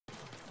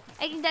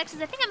Egging Dex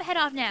says, I think I'm head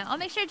off now. I'll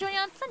make sure to join you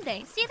on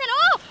Sunday. See you then.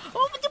 Oh!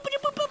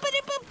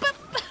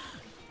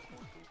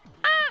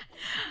 Ah!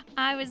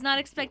 I was not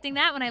expecting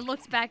that when I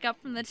looked back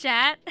up from the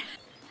chat.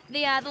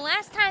 The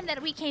last time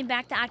that we came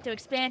back to Octo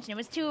Expansion, it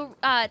was to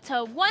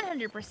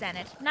 100%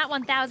 it, not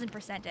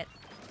 1000% it.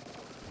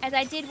 As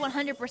I did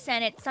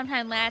 100% it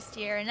sometime last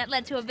year, and that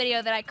led to a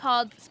video that I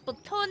called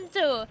Splatoon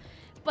 2,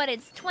 but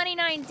it's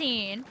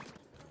 2019.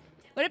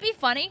 Would it be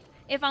funny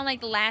if on like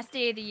the last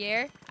day of the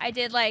year, I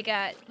did like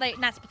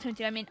not Splatoon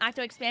 2, I mean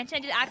Octo Expansion. I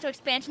did Octo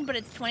Expansion, but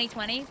it's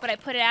 2020, but I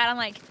put it out on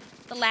like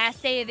the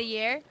last day of the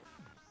year.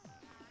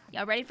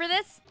 Y'all ready for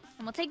this?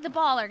 And we'll take the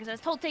baller, because I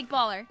was told to take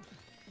baller.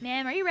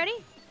 Ma'am, are you ready?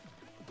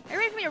 Are you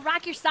ready for me to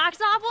rock your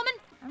socks off, woman?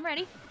 I'm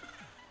ready.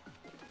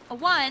 A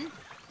 1.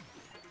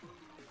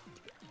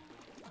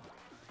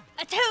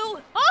 A 2.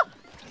 Oh!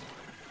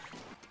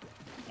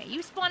 Okay,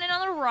 you spawn in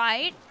on the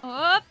right.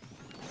 Up.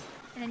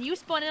 And then you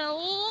spawn in on the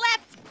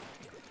left.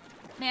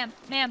 Ma'am,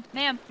 ma'am,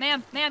 ma'am,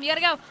 ma'am, ma'am, you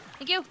gotta go.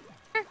 Thank you.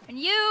 And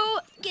you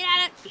get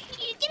out of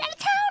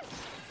town.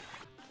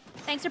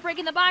 Thanks for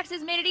breaking the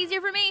boxes. Made it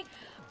easier for me.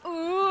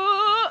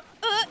 Oh,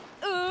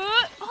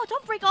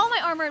 don't break all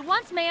my armor at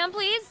once, ma'am,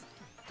 please.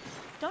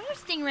 Don't you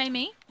stingray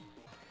me.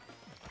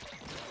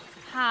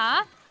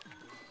 Huh?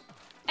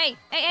 Hey,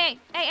 wait.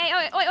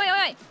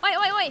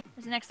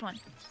 There's the next one.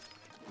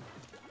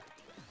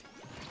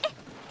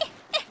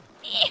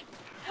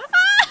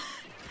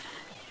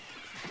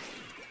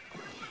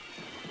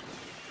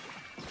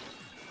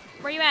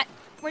 Where you at?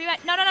 Where you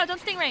at? No,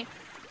 don't stingray.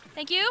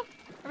 Thank you.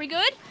 Are we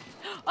good?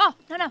 Oh,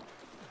 no.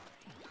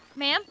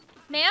 Ma'am.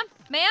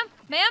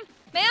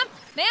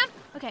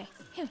 Okay.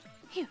 Phew.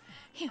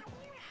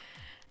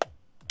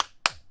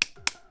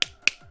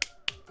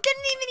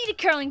 Didn't even need a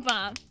curling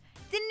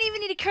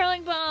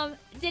bomb.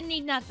 Didn't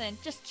need nothing.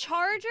 Just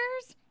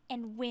chargers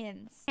and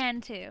wins.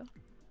 And 2.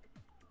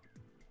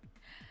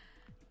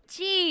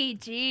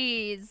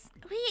 Jeez.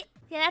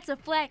 Yeah, that's a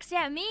flex.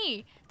 Yeah,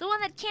 me. The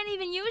one that can't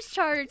even use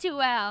charger too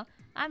well.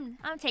 I'm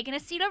taking a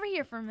seat over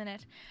here for a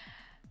minute.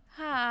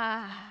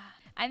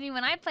 I mean,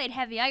 when I played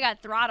heavy, I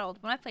got throttled.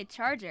 When I played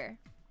charger,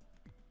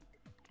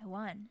 I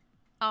won.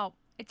 Oh,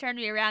 it turned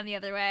me around the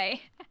other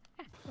way.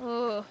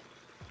 Ooh.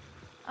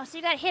 Oh, so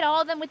you gotta hit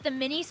all of them with the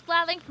mini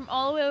splatling from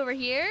all the way over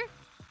here?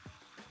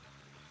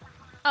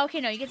 Okay,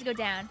 no, you get to go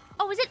down.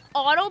 Oh, is it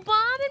auto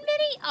bomb in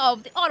mini? Oh,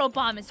 the auto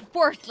bomb is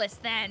worthless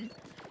then.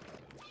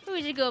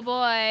 Who's a good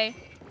boy?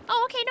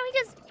 Oh, okay, no,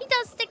 he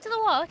does stick to the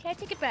wall. Okay, I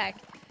take it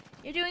back.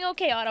 You're doing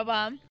okay,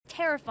 Autobomb.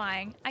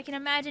 Terrifying. I can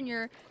imagine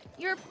you're...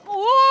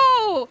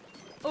 Ooh!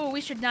 Oh,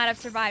 we should not have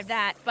survived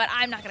that, but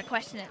I'm not gonna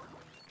question it.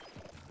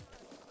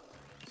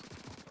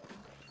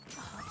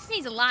 Oh, this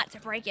needs a lot to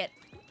break it.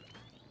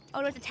 Oh,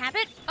 do I have to tap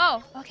it?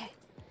 Oh, okay.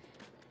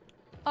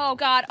 Oh,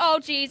 God. Oh,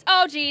 jeez.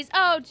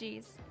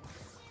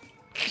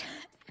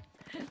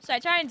 Should I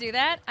try and do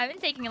that? I've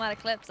been taking a lot of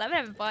clips. I've been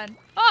having fun.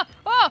 Oh!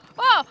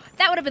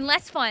 That would have been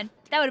less fun.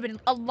 That would have been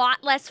a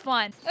lot less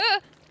fun.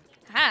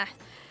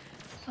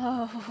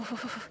 Oh,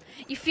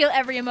 you feel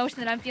every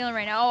emotion that I'm feeling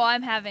right now. Oh,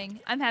 I'm having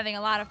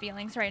a lot of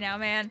feelings right now,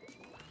 man.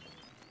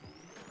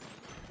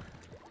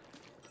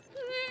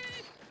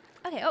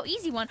 Okay, oh,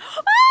 easy one.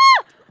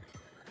 Ah!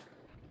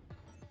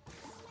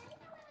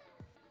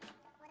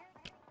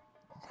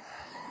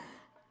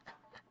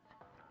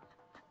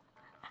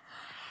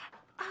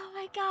 Oh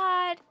my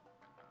God.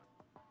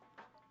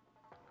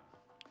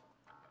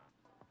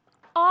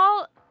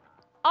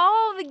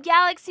 All the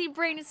galaxy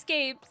brain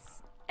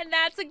escapes, and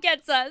that's what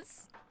gets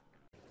us.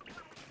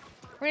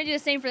 We're gonna do the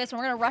same for this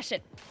one. We're gonna rush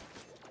it.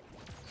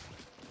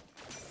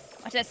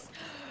 Watch this.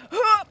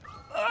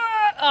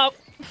 Oh.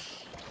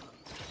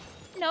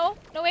 No,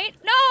 wait.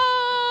 No!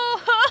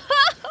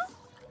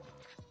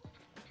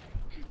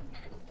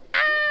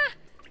 Ah!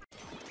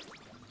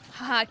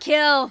 Haha,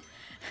 kill.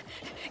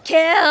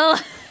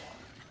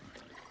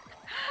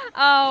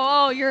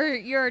 Oh,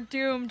 you're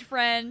doomed,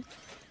 friend.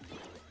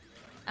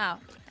 Oh,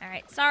 all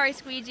right. Sorry,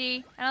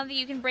 Squeegee. I don't think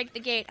you can break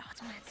the gate. Oh,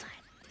 it's on that side.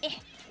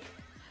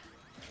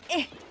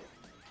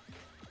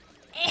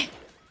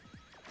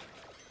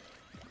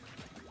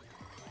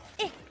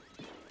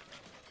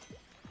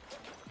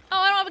 Oh,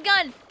 I don't have a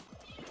gun.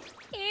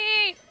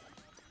 I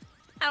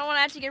don't want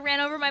to actually get ran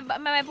over by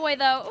my boy,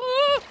 though.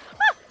 Ooh!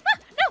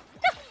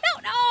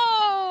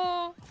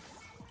 No!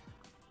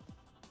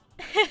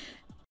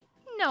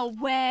 No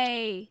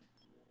way.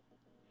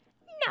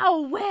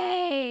 No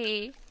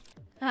way.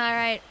 All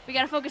right, we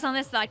gotta focus on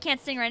this, though. I can't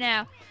sing right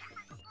now.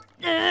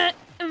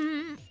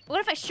 What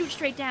if I shoot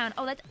straight down?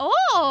 Oh, that's...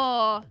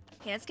 Oh!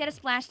 Okay, let's get a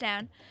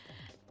splashdown.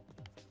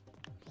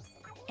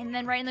 And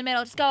then right in the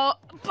middle, just go...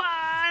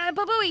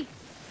 Ba-booey!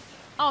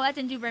 Oh, that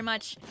didn't do very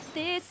much.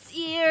 This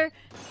year...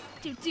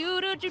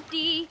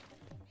 Do-do-do-do-dee.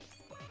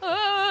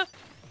 Ah!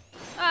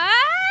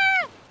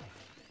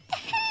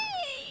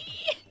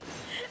 Hey!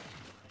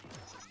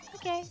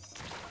 Okay,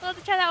 we'll have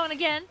to try that one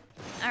again.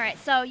 All right,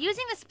 so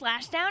using the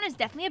splashdown is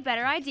definitely a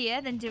better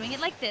idea than doing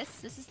it like this.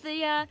 This is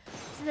the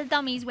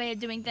dummy's way of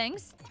doing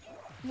things.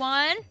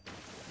 1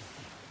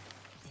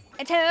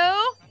 and 2.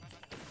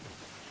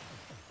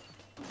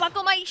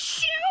 buckle my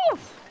shoe!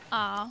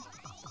 Oh.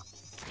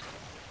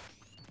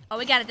 Oh,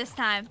 we got it this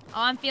time.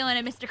 Oh, I'm feeling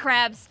it, Mr.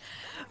 Krabs.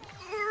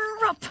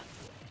 Rup.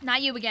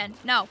 Not you again.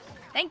 No.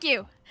 Thank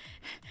you.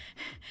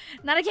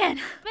 Not again.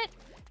 But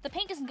the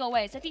paint doesn't go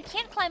away, so if you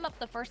can't climb up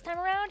the first time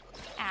around...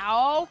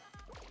 Ow.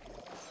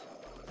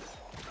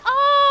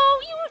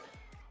 Oh, you...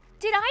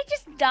 Did I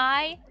just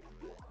die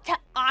to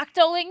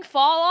Octoling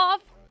fall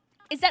off?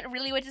 Is that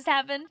really what just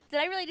happened? Did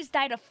I really just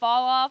die to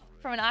fall off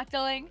from an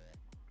Octoling?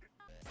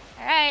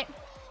 Alright.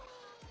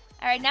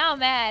 Alright, now I'm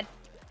mad.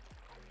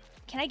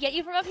 Can I get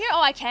you from up here?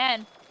 Oh, I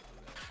can.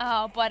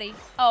 Oh, buddy.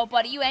 Oh,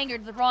 buddy, you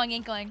angered the wrong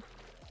inkling.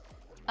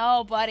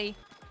 Oh, buddy.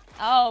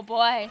 Oh,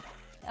 boy.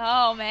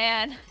 Oh,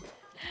 man.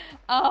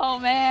 Oh,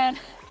 man.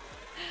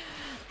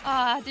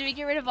 Did we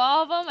get rid of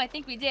all of them? I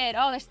think we did.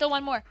 Oh, there's still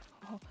one more.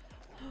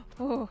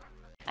 Oh.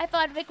 I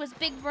thought Vic was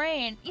big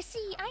brain. You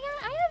see, I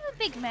have a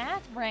big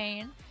math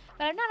brain,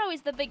 but I'm not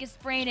always the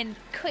biggest brain in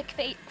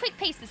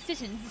quick-paced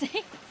decisions.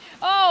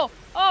 Oh,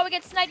 we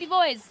got snipey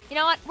boys. You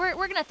know what?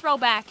 We're gonna throw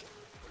back.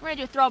 We're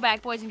gonna do a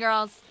throwback, boys and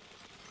girls.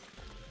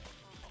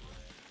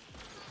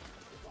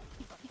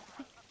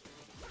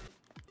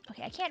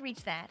 Okay, I can't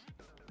reach that.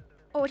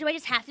 Oh, do I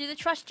just have to do the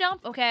trust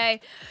jump?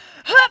 Okay.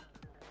 Hup!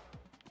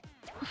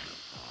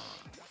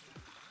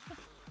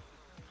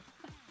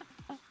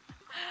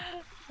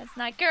 That's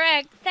not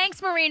correct.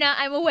 Thanks, Marina.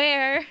 I'm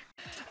aware.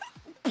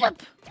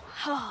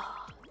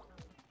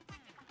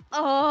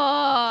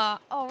 Oh,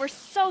 we're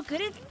so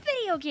good at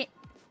video game.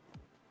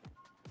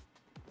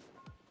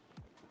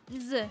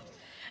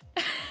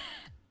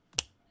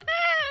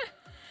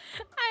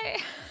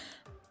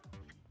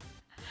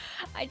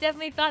 I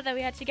definitely thought that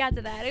we actually got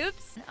to that.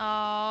 Oops.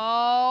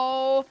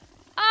 Oh.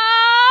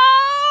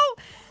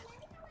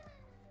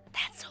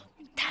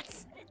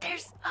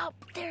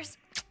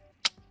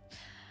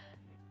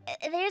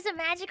 There's a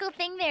magical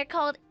thing there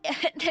called,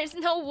 there's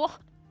no wall.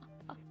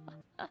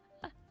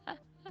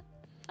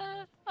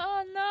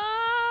 Oh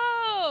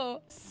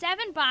no!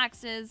 7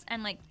 boxes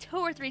and like 2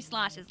 or 3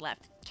 sloshes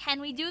left.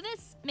 Can we do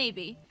this?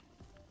 Maybe.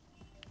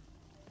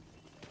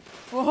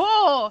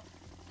 Whoa!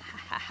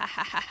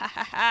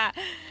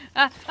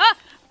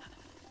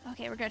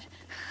 Okay, we're good.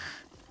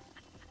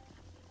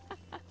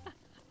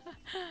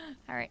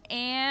 Alright,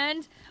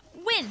 and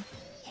win!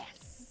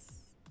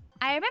 Yes.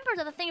 I remember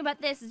the thing about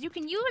this is you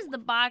can use the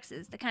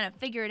boxes to kind of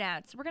figure it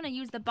out. So we're gonna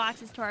use the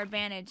boxes to our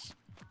advantage.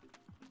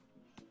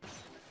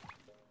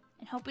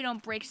 And hope we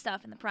don't break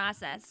stuff in the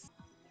process.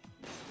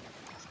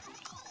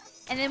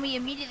 And then we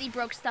immediately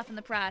broke stuff in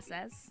the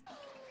process.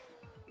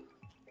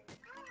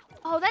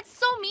 Oh, that's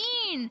so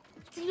mean!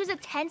 To use a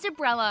tent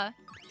umbrella.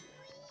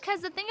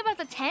 Because the thing about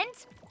the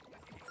tent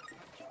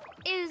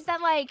is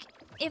that, like,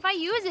 if I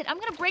use it, I'm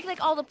gonna break,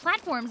 like, all the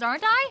platforms,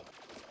 aren't I?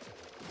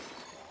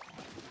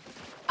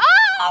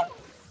 Oh!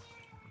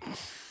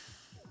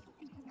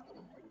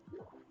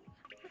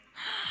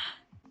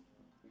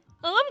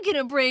 I'm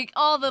gonna break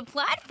all the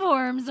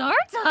platforms,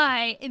 aren't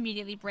I?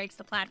 Immediately breaks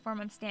the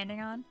platform I'm standing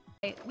on.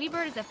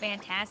 Weebird is a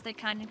fantastic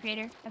content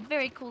creator, a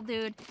very cool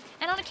dude,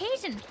 and on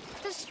occasion,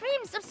 does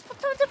streams of Super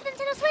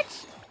Nintendo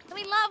Switch. And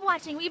we love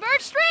watching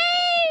Weebird stream!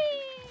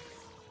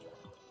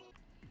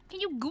 Can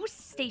you Goose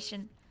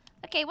Station?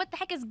 Okay, what the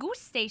heck is Goose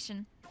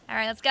Station?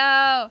 Alright, let's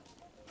go!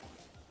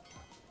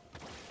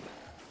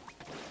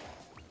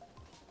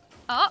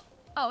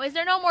 Oh, is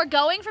there no more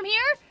going from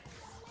here?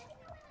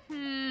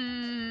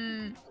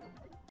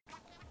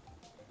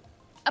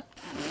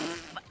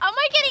 Am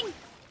I getting...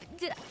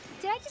 Did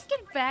I just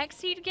get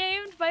backseat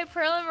gamed by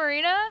Pearl and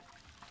Marina?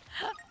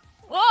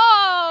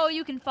 Whoa!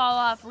 You can fall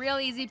off real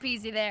easy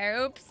peasy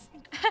there. Oops.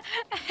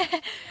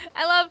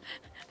 I love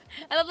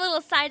the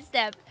little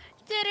sidestep.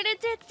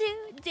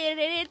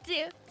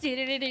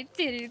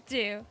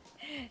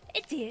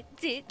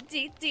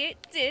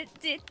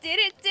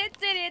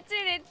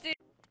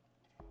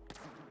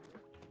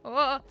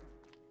 Oh.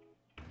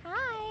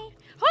 Hi.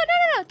 Oh,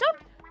 no, don't.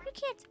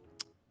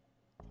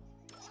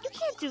 You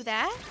can't do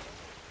that.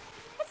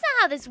 That's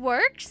not how this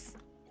works.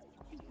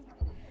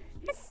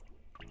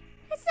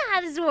 That's not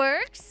how this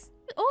works.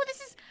 Oh,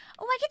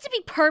 I get to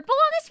be purple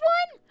on this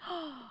one?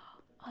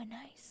 Oh,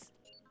 nice.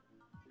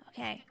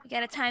 Okay, we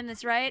gotta time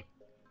this right.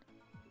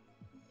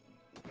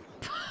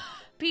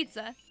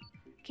 Pizza.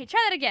 Okay,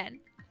 try that again.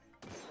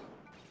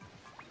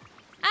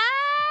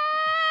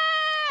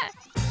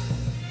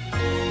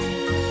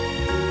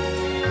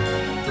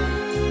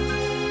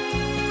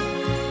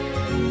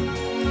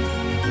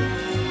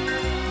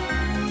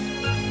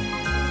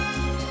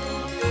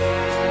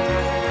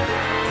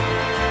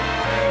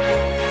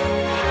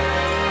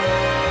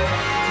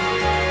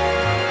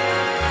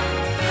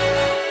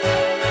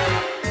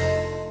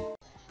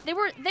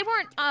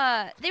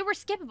 They were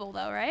skippable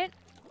though, right?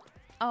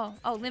 Oh,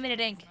 limited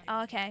ink.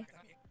 Oh, okay.